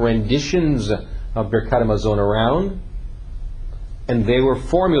different renditions of Birkat HaMazon around, and they were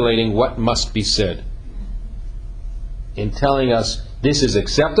formulating what must be said in telling us this is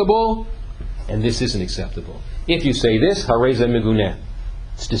acceptable and this isn't acceptable. If you say this, hareza miguneh,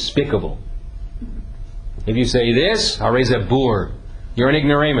 it's despicable. If you say this, hareza bur, you're an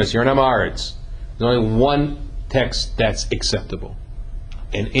ignoramus, you're an amaretz. There's only one text that's acceptable.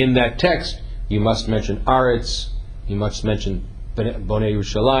 And in that text, you must mention aretz, you must mention Bonei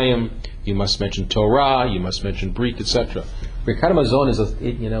Yerushalayim, you must mention Torah, you must mention Brit, etc. Birkat HaMazon is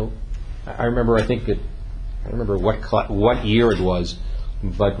I remember what year it was,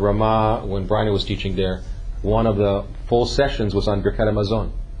 but Ramah, when Brian was teaching there, one of the full sessions was on Birkat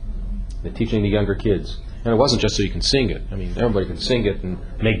HaMazon. They're teaching the younger kids. And it wasn't just so you can sing it. I mean, everybody can sing it and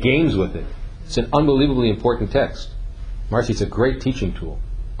make games with it. It's an unbelievably important text. Marcy, it's a great teaching tool.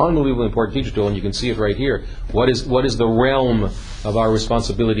 Unbelievably important teaching tool, and you can see it right here. What is the realm of our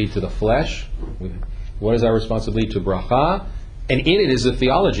responsibility to the flesh? What is our responsibility to bracha? And in it is the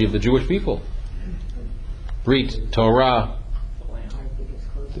theology of the Jewish people. Brit, Torah,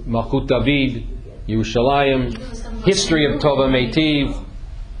 Malchut David, Yerushalayim, history of Tova Meitiv,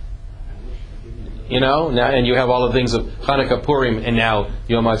 now, and you have all the things of Hanukkah, Purim, and now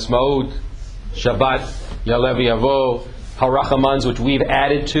Yom HaAtzmaut, Shabbat, Yalev Yavo, Harachamans, which we've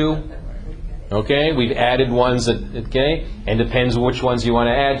added to. Okay, we've added ones that, okay, and depends which ones you want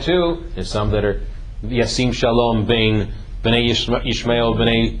to add to. There's some that are Yasim Shalom, Bnei Ishmael,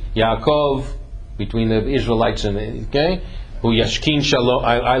 Bnei Yaakov, between the Israelites and the, okay, who Yashkin Shalom.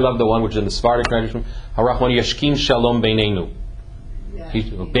 I love the one which is in the Sephardic tradition. Harachman Yashkin Shalom Beinenu.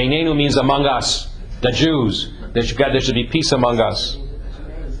 Beinenu means among us, the Jews. There should be peace among us.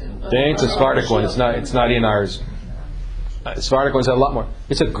 Okay, it's a Sephardic one. It's not in ours. Sephardic one's a lot more.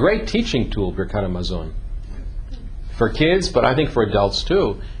 It's a great teaching tool, Birkat Hamazon, for kids, but I think for adults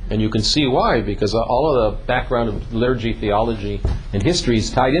too. And you can see why, because all of the background of liturgy, theology, and history is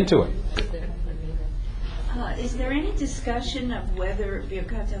tied into it. Is there any discussion of whether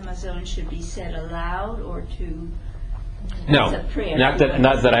Birkat Hamazon should be said aloud or to? No, as a prayer? not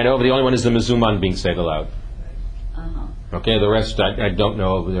that I know of. The only one is the Mezuman being said aloud. Okay, the rest I don't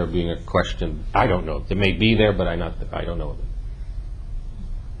know of there being a question. I don't know. It may be there, but I don't know of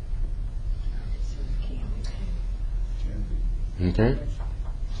it. Okay.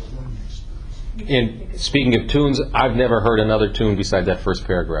 And speaking of tunes, I've never heard another tune besides that first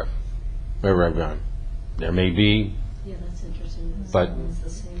paragraph. Wherever I've gone, there may be, Yeah, that's interesting. but It's the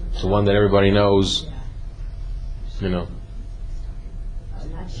same. it's the one that everybody knows. You know.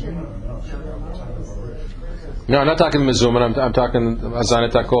 No, I'm not talking Mezuman. I'm talking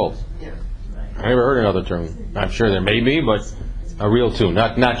Azanat HaKol. I never heard another tune. I'm sure there may be, but a real tune,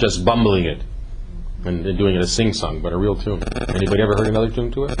 not just bumbling it and doing it a sing-song, but a real tune. Anybody ever heard another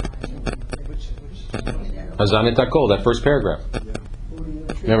tune to it? Azanat HaKol, that first paragraph.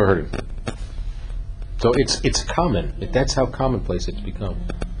 Never heard it. So it's common. That's how commonplace it's become.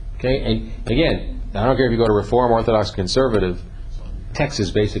 Okay, and again, I don't care if you go to Reform, Orthodox, Conservative. Text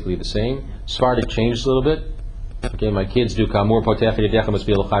is basically the same. Sephardic changed a little bit. Okay, my kids do Kamur Potech Yedecha must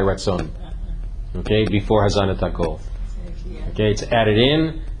be L'chai Ratzon. Okay, before Hazanat HaKol. Okay, it's added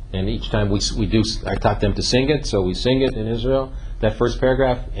in, and each time we do, I taught them to sing it, so we sing it in Israel. That first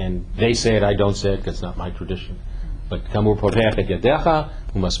paragraph, and they say it, I don't say it because it's not my tradition. But Kamur Potech Yedecha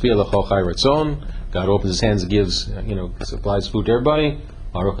must be L'chai Ratzon. God opens His hands and gives, supplies food to everybody.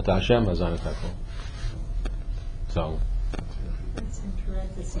 Baruch Atah Hashem Hazanat HaKol. So.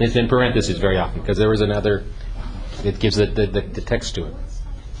 It's in parentheses very often because there is another. It gives the text to it.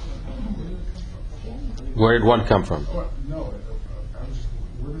 Where did one come from? No,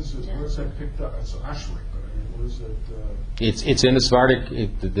 where is that picked up? It's Ashwick, but where is it? It's in the Sephardic.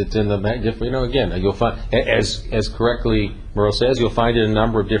 It's in the again. You'll find as correctly Merle says, you'll find it in a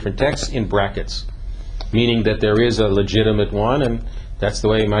number of different texts in brackets, meaning that there is a legitimate one, and that's the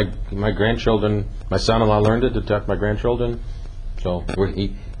way my grandchildren, my son-in-law learned it to talk to my grandchildren. So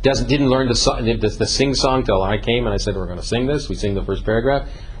he didn't learn the sing song till I came and I said we're going to sing this. We sing the first paragraph,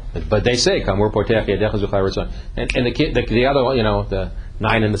 but they say Kamur Potech Yedecha Zuchai Ratzon, and the kid, the other one, the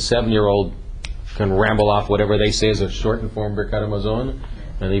 9 and the 7-year-old can ramble off whatever they say is a shortened form Birkat Hamazon,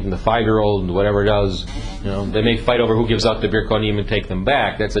 and even the 5-year-old whatever does, they may fight over who gives out the Birkonim and take them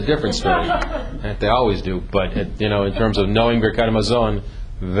back. That's a different story. That they always do, but in terms of knowing Birkat Hamazon,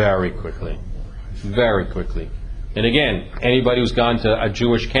 very quickly. And again, anybody who's gone to a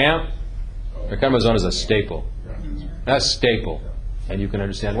Jewish camp, Birkat Hamazon is a staple. A staple. And you can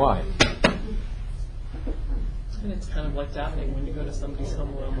understand why. And it's kind of like davening when you go to somebody's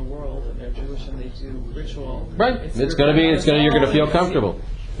home around the world and they're Jewish and they do ritual. Right. You're going to feel comfortable.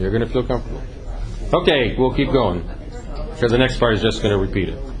 You're going to feel comfortable. Okay, we'll keep going. Because the next part is just going to repeat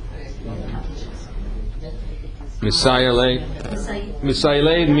it. Messiah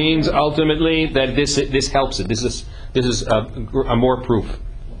means ultimately that this helps it. This is a more proof.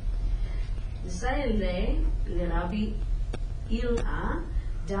 לרבי אילאה,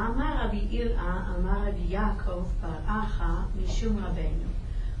 דאמר רבי אילאה, אמר רבי יעקב פרעך משום רבנו.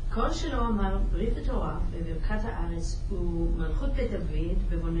 כל שלא אמר ברית התורה בברכת הארץ ומלכות בית דוד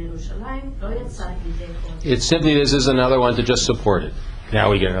בבונה ירושלים, לא יצא ידי חוץ. It's simply, this is another one to just support it.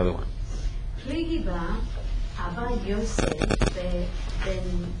 Now we get another one. פליגי בה, אבא יוסף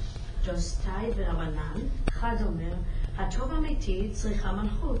בן ג'וסטאי ורבנן, אחד אומר, הטוב אמיתי צריכה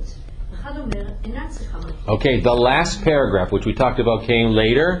מלכות. Okay, the last paragraph, which we talked about, came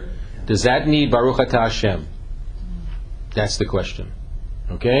later. Does that need Baruch Atah Hashem? That's the question.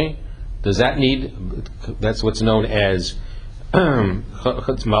 Okay? Does that need, that's what's known as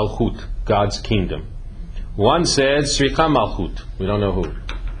Malchut, God's kingdom. One says Sricha Malchut. We don't know who.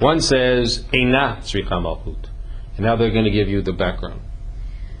 One says Eina Sricha Malchut. And now they're going to give you the background.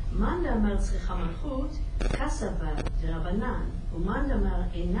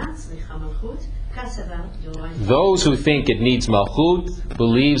 Those who think it needs Malchut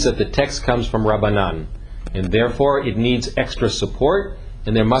believes that the text comes from Rabbanan, and therefore it needs extra support,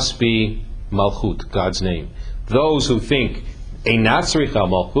 and there must be Malchut, God's name. Those who think Einat Tzricha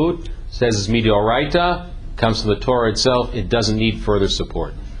Malchut, says it's Midoraita, comes from the Torah itself, it doesn't need further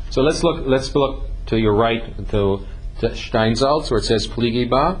support. So let's look to your right, to Steinsaltz, where it says Pligi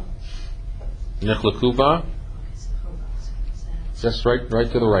Ba, Nechlaku Ba. Just right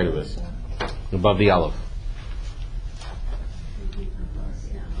to the right of it, above the Aleph.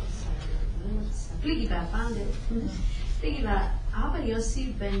 פליגיבה, פליגיבה, אבא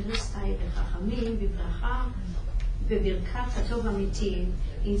יוסי בן דוסטאי וחכמים בברכת הטוב אמיתי,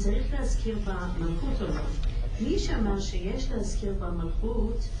 אם צריך להזכיר במלכות או לא. מי שאמר שיש להזכיר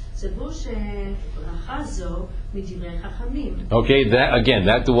במלכות, סבור שברכה זו מדברי חכמים. Okay,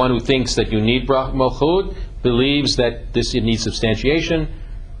 that the one who thinks that you need malchut believes that this needs substantiation.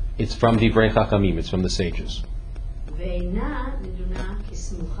 It's from divrei chachamim. It's from the sages. ואינה נדונה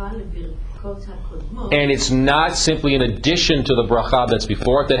כסמוכה לברכות הקודמות. And it's not simply an addition to the bracha that's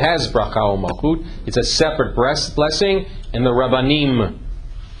before it that has bracha or malchut. It's a separate blessing, and the rabbanim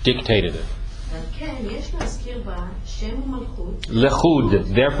dictated it. כן, יש להזכיר בה שם ומלכות.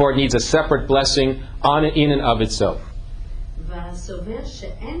 Lechud. Therefore, it needs a separate blessing in and of itself. והסובר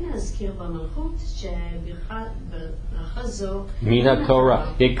שאין להזכיר במלכות שברכה זו Min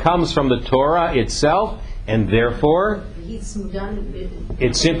Torah. It comes from the Torah itself, and therefore, היא צמודה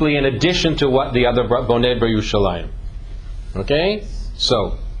it's simply an addition to what the other Boned Yerushalayim. Okay?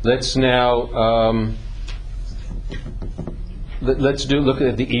 So, let's now look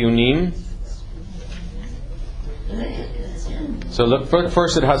at the Iyunim. So look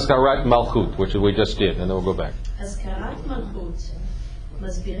first at Hazkarat Malchut, which we just did, and then we'll go back. הזכרת מלכות.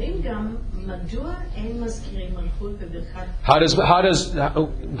 מסבירים גם מדוע אין מזכירים מלכות בברכת. How does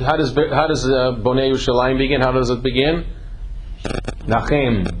Bonei Yerushalayim begin? How does it begin?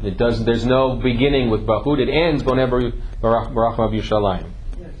 Nachem. It doesn't. There's no beginning with Malchut. It ends Bonei Barachmav Yerushalayim.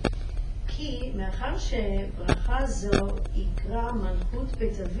 כי מאחר שברכה זו יקרא מלכות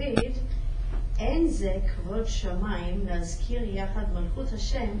בית דוד, אין זה כבוד שמיים להזכיר יחד מלכות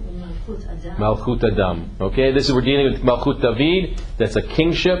השם ומלכות אדם. Malchut Adam. Okay, this is we're dealing with Malchut David. That's a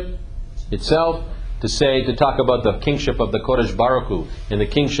kingship itself. To talk about the kingship of the Kodesh Baruch Hu and the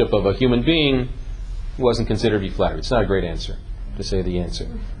kingship of a human being wasn't considered to be flattered. It's not a great answer to say the answer.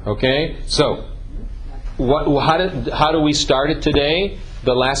 Okay, so how do we start it today?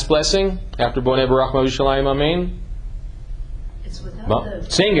 The last blessing after Bonei Barachmav Yerushalayim Amen. It's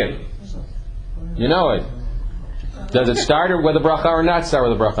without Sing it. You know it. Does it start with a bracha or not start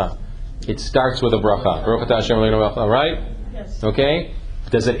with a bracha? It starts with a bracha. Baruch atah Hashem Eloheinu melech haolam, right? Yes. Okay.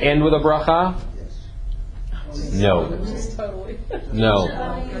 Does it end with a bracha? No. Totally. No.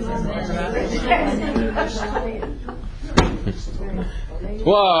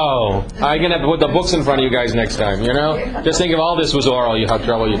 Whoa! I'm gonna have to put the books in front of you guys next time. You know, just think if all this was oral, how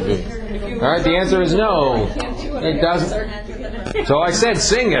trouble you'd be. All right. The answer is no. It doesn't. So I said,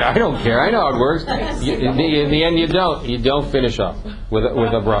 sing it. I don't care. I know how it works. In the end, you don't. You don't finish up with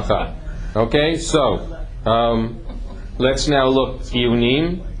a bracha. Okay. So let's now look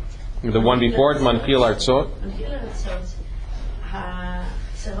Iyunim. The one before it, Manchil Artzot. מנחיל ארצות.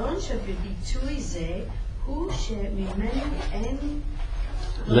 הצרון שבביטוי זה הוא שממנו אין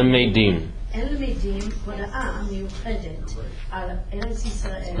Lemedim. למדים הודעה מיוחדת על ארץ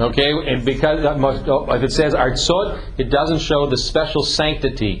ישראל. Okay, and because if it says Artzot, it doesn't show the special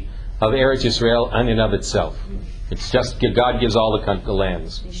sanctity of Eretz Yisrael in and of itself. It's just God gives all the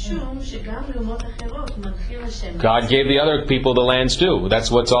lands. משום שגם לאומות אחרות מנחיל השם. God gave the other people the lands too. That's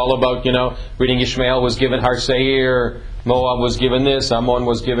what's all about, you know. Reading Ishmael was given Har Seir, Moab was given this, Ammon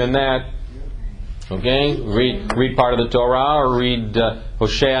was given that. Okay, read part of the Torah or read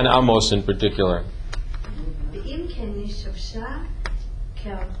Hosea and Amos in particular. ואם כן נשתבשה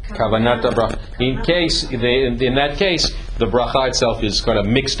Kavanat bracha. In that case, the bracha itself is kind of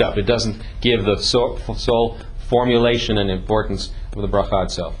mixed up. It doesn't give the sole formulation and importance of the bracha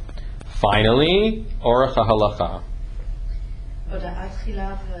itself. Finally, Orach HaHalacha. הודעת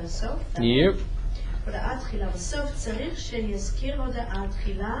תחילה וסוף. Yep. הודעת תחילה וסוף צריך שיזכיר הודעת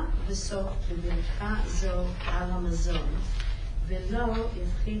תחילה וסוף בברכה זו על המזון ולא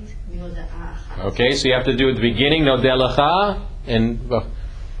יפחית מהודעה אחת. Okay, so you have to do at the beginning, Nodeh Lecha,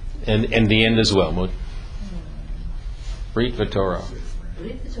 and the end as well. Brit v'Torah.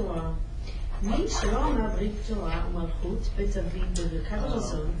 ברית ותורה. מי שלא אמר ברית ותורה ומלכות ותבין בברכת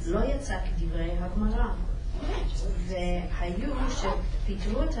המזון לא יצא כדברי הגמרא. והיו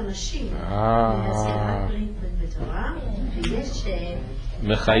שפיתרו את הנשים להזכירת ברית ותורה ויש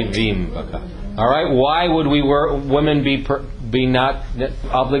Mechayvim. All right, why would women be not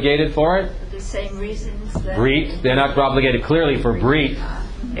obligated for it? The same reasons that Brit, they're not obligated clearly for Brit,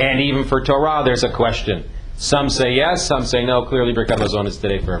 and even for Torah there's a question. Some say yes, some say no. Clearly Birkat Hamazon is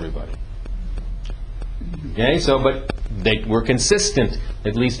today for everybody. Okay, but they were consistent,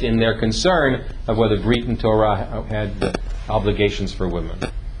 at least in their concern of whether Brit and Torah had obligations for women.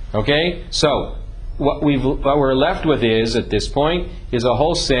 Okay, so what we're left with is, at this point, is a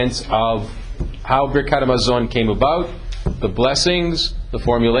whole sense of how Birkat Hamazon came about, the blessings, the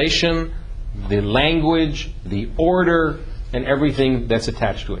formulation, the language, the order, and everything that's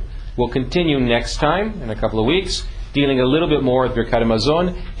attached to it. We'll continue next time, in a couple of weeks, dealing a little bit more with Birkat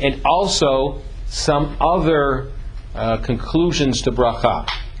Hamazon, and also some other conclusions to bracha,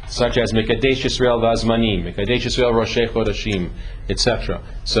 such as Mekadesh Yisrael Vazmanim, Mekadesh Yisrael Roshei Chodashim, etc.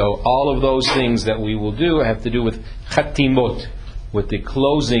 So all of those things that we will do have to do with Chatimot, with the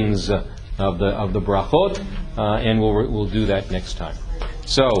closings of the brachot, and we'll do that next time.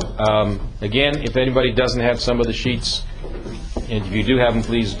 So, again, if anybody doesn't have some of the sheets, and if you do have them,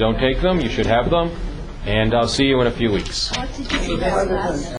 please don't take them. You should have them. And I'll see you in a few weeks. What did you do last?